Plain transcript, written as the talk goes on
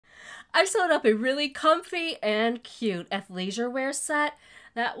I sewed up a really comfy and cute athleisure wear set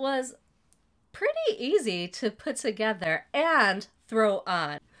that was pretty easy to put together and throw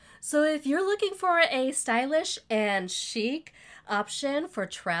on. So if you're looking for a stylish and chic option for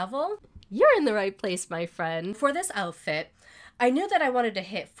travel, you're in the right place, my friend. For this outfit, I knew that I wanted to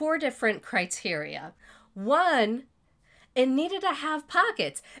hit 4 different criteria. One, it needed to have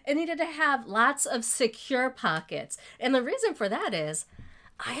pockets. It needed to have lots of secure pockets. And the reason for that is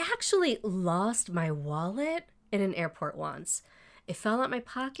I actually lost my wallet in an airport once. It fell out my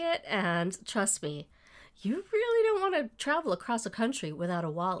pocket, and trust me, you really don't want to travel across the country without a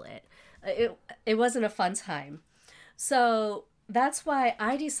wallet. It wasn't a fun time. So that's why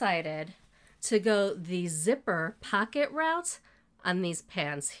I decided to go the zipper pocket route on these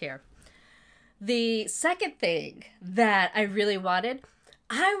pants here. The second thing that I really wanted,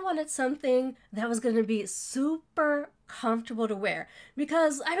 I wanted something that was going to be super comfortable to wear.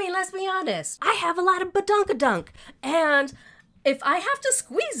 Because, I mean, let's be honest, I have a lot of badunkadunk. And if I have to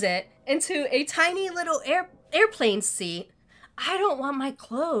squeeze it into a tiny little airplane seat, I don't want my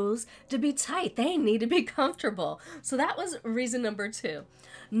clothes to be tight. They need to be comfortable. So that was reason number 2.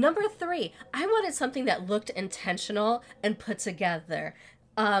 Number 3, I wanted something that looked intentional and put together.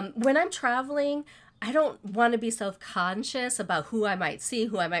 When I'm traveling, I don't want to be self-conscious about who I might see,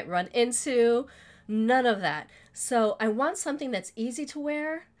 who I might run into. None of that. So I want something that's easy to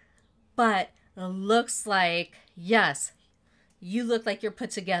wear, but looks like, yes, you look like you're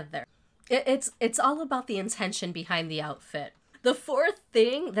put together. It's all about the intention behind the outfit. The fourth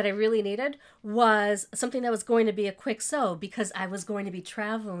thing that I really needed was something that was going to be a quick sew because I was going to be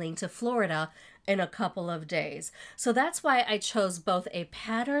traveling to Florida in a couple of days. So that's why I chose both a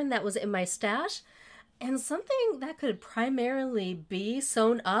pattern that was in my stash and something that could primarily be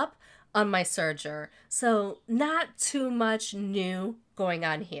sewn up on my serger. So not too much new going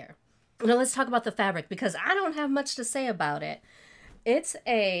on here. Now let's talk about the fabric because I don't have much to say about it. It's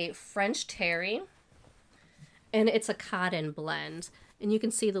a French terry and it's a cotton blend. And you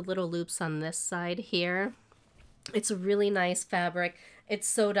can see the little loops on this side here. It's a really nice fabric. It's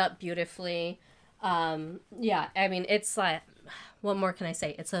sewed up beautifully. Yeah, I mean, it's like, what more can I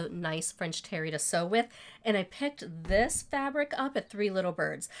say? It's a nice French terry to sew with. And I picked this fabric up at 3 Little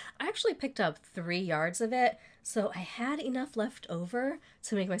Birds. I actually picked up 3 yards of it. So I had enough left over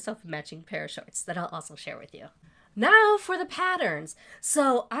to make myself a matching pair of shorts that I'll also share with you. Now for the patterns.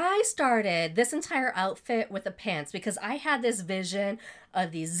 So I started this entire outfit with the pants because I had this vision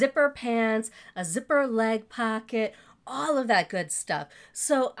of these zipper pants, a zipper leg pocket, all of that good stuff.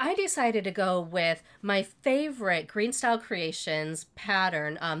 So I decided to go with my favorite GreenStyle Creations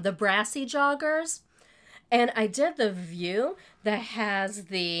pattern, the Brassie joggers. And I did the view that has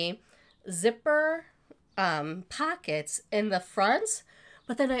the zipper pockets in the front,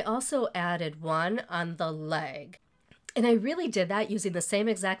 but then I also added one on the leg. And I really did that using the same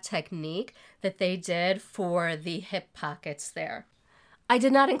exact technique that they did for the hip pockets there. I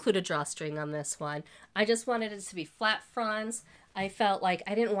did not include a drawstring on this one. I just wanted it to be flat fronts. I felt like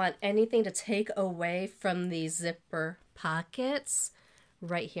I didn't want anything to take away from the zipper pockets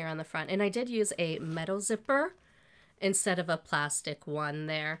right here on the front. And I did use a metal zipper instead of a plastic one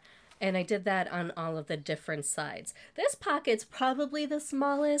there. And I did that on all of the different sides. This pocket's probably the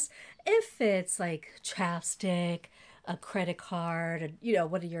smallest. If it's like chapstick, a credit card, you know,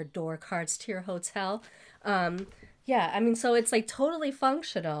 one of your door cards to your hotel. Yeah, I mean, so it's like totally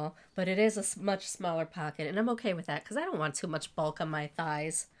functional, but it is a much smaller pocket. And I'm okay with that because I don't want too much bulk on my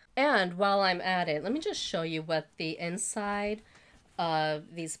thighs. And while I'm at it, let me just show you what the inside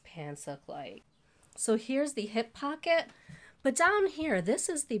of these pants look like. So here's the hip pocket. But down here, this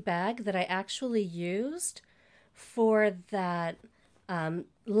is the bag that I actually used for that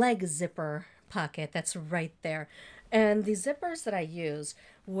leg zipper pocket that's right there. And the zippers that I used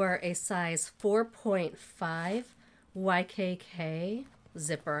were a size 4.5 YKK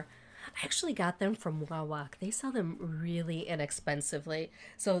zipper. I actually got them from Wawak. They sell them really inexpensively.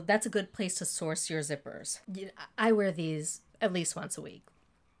 So that's a good place to source your zippers. I wear these at least once a week.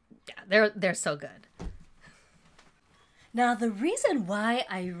 Yeah, they're so good. Now, the reason why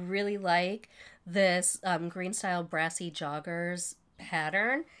I really like this GreenStyle Brassie joggers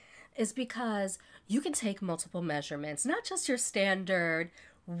pattern is because you can take multiple measurements, not just your standard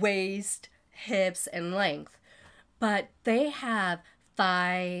waist, hips, and length, but they have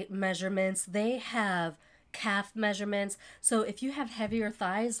thigh measurements, they have calf measurements. So if you have heavier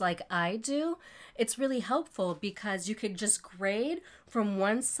thighs like I do, it's really helpful because you could just grade from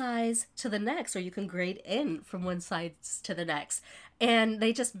one size to the next, or you can grade in from one size to the next. And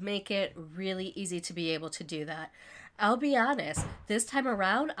they just make it really easy to be able to do that. I'll be honest, this time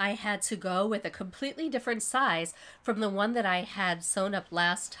around I had to go with a completely different size from the one that I had sewn up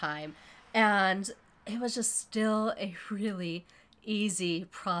last time. And it was just still a really easy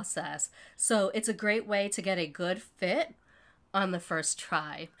process. So it's a great way to get a good fit on the first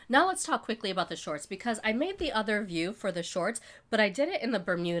try. Now let's talk quickly about the shorts, because I made the other view for the shorts, but I did it in the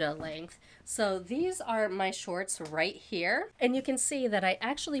Bermuda length. So these are my shorts right here. And you can see that I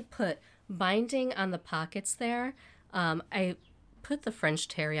actually put binding on the pockets there. I put the French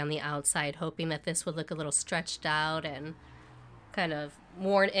terry on the outside, hoping that this would look a little stretched out and kind of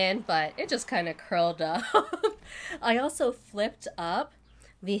worn in, but it just kind of curled up. I also flipped up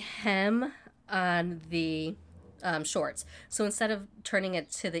the hem on the shorts. So instead of turning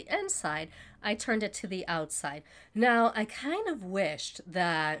it to the inside, I turned it to the outside. Now, I kind of wished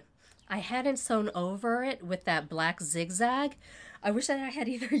that I hadn't sewn over it with that black zigzag. I wish that I had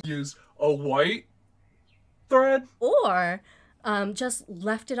either used a white thread or just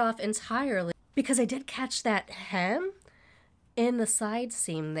left it off entirely, because I did catch that hem in the side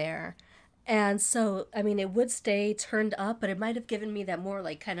seam there. And so, I mean, it would stay turned up, but it might have given me that more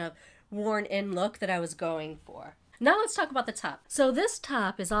like kind of worn in look that I was going for. Now let's talk about the top. So this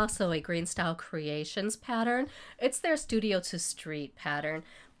top is also a GreenStyle Creations pattern. It's their Studio to Street pattern,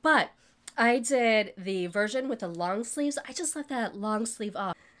 but I did the version with the long sleeves. I just left that long sleeve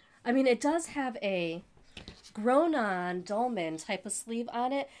off. I mean, it does have a grown-on dolman type of sleeve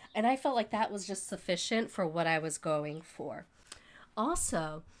on it, and I felt like that was just sufficient for what I was going for.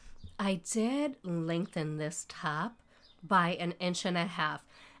 Also, I did lengthen this top by 1.5 inches.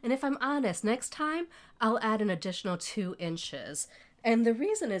 And if I'm honest, next time I'll add an additional 2 inches. And the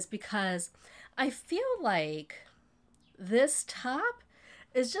reason is because I feel like this top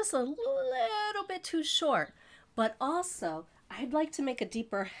is just a little bit too short. But also, I'd like to make a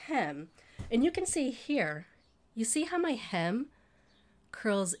deeper hem. And you can see here, you see how my hem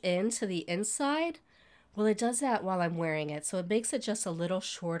curls into the inside? Well, it does that while I'm wearing it, so it makes it just a little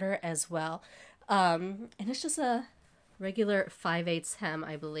shorter as well. And it's just a regular 5/8 hem,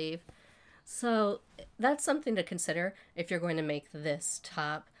 I believe. So that's something to consider if you're going to make this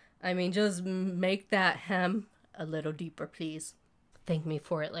top. I mean, just make that hem a little deeper, please. Thank me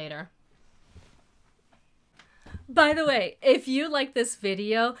for it later. By the way, if you like this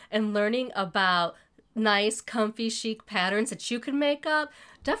video and learning about nice, comfy, chic patterns that you can make up,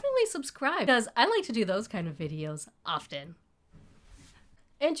 definitely subscribe, because I like to do those kind of videos often.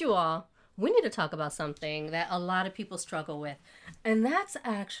 And you all, we need to talk about something that a lot of people struggle with, and that's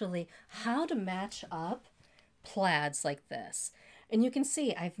actually how to match up plaids like this. And you can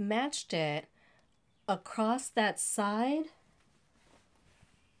see I've matched it across that side,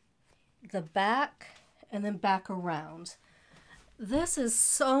 the back, and then back around. This is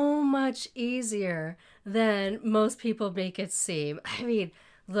so much easier than most people make it seem. I mean,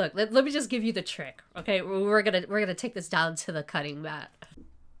 look, let me just give you the trick, okay? We're gonna take this down to the cutting mat.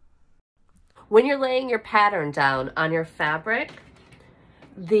 When you're laying your pattern down on your fabric,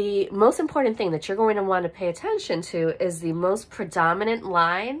 the most important thing that you're going to want to pay attention to is the most predominant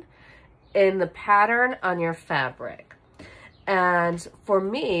line in the pattern on your fabric. And for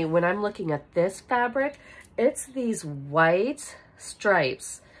me, when I'm looking at this fabric, it's these white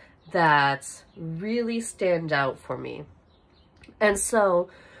stripes that really stand out for me. And so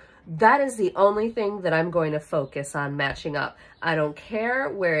that is the only thing that I'm going to focus on matching up. I don't care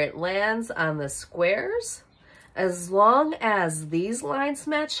where it lands on the squares. As long as these lines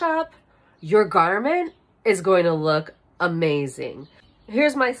match up, your garment is going to look amazing.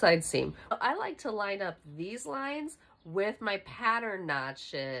 Here's my side seam. I like to line up these lines with my pattern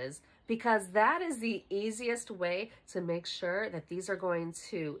notches, because that is the easiest way to make sure that these are going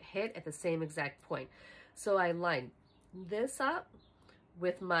to hit at the same exact point. So I line this up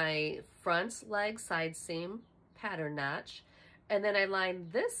with my front leg side seam pattern notch, and then I line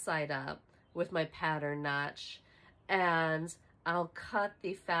this side up with my pattern notch, and I'll cut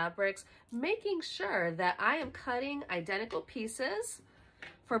the fabrics, making sure that I am cutting identical pieces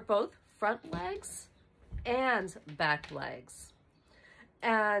for both front legs and back legs.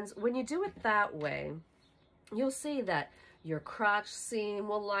 And when you do it that way, you'll see that your crotch seam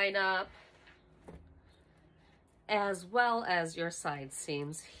will line up, as well as your side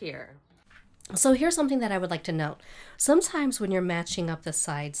seams here. So here's something that I would like to note. Sometimes when you're matching up the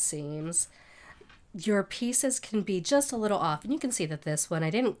side seams, your pieces can be just a little off. And you can see that this one,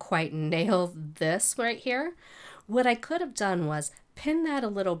 I didn't quite nail this right here. What I could have done was pin that a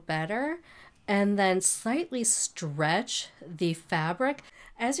little better and then slightly stretch the fabric.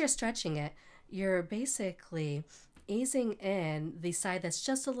 As you're stretching it, you're basically easing in the side that's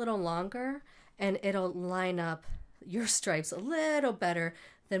just a little longer, and it'll line up your stripes a little better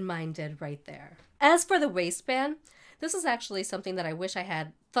than mine did right there. As for the waistband, this is actually something that I wish I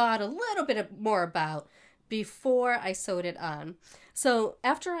had thought a little bit more about before I sewed it on. So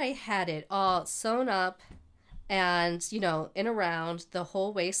after I had it all sewn up and, you know, in around the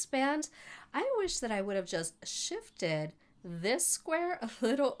whole waistband, I wish that I would have just shifted this square a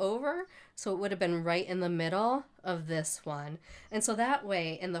little over so it would have been right in the middle of this one. And so that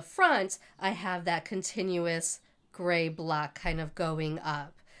way in the front, I have that continuous gray block kind of going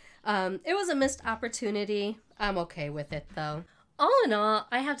up. It was a missed opportunity. I'm okay with it though. All in all,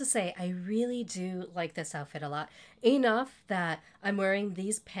 I have to say, I really do like this outfit a lot. Enough that I'm wearing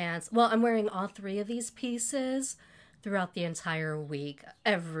these pants. Well, I'm wearing all three of these pieces throughout the entire week,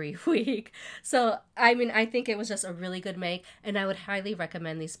 every week. So, I mean, I think it was just a really good make, and I would highly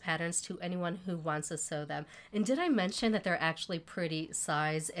recommend these patterns to anyone who wants to sew them. And did I mention that they're actually pretty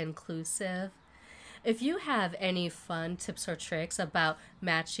size inclusive? If you have any fun tips or tricks about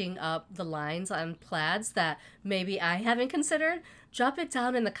matching up the lines on plaids that maybe I haven't considered, drop it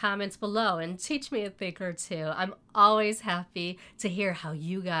down in the comments below and teach me a thing or two. I'm always happy to hear how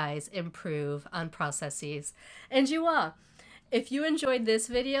you guys improve on processes. And you all, if you enjoyed this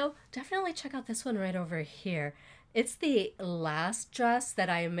video, definitely check out this one right over here. It's the last dress that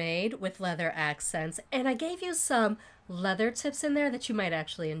I made with leather accents, and I gave you some leather tips in there that you might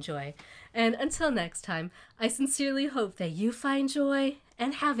actually enjoy. And until next time, I sincerely hope that you find joy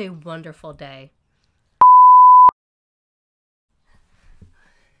and have a wonderful day.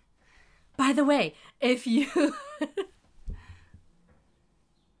 By the way, if you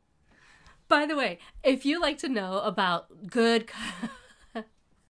like to know about good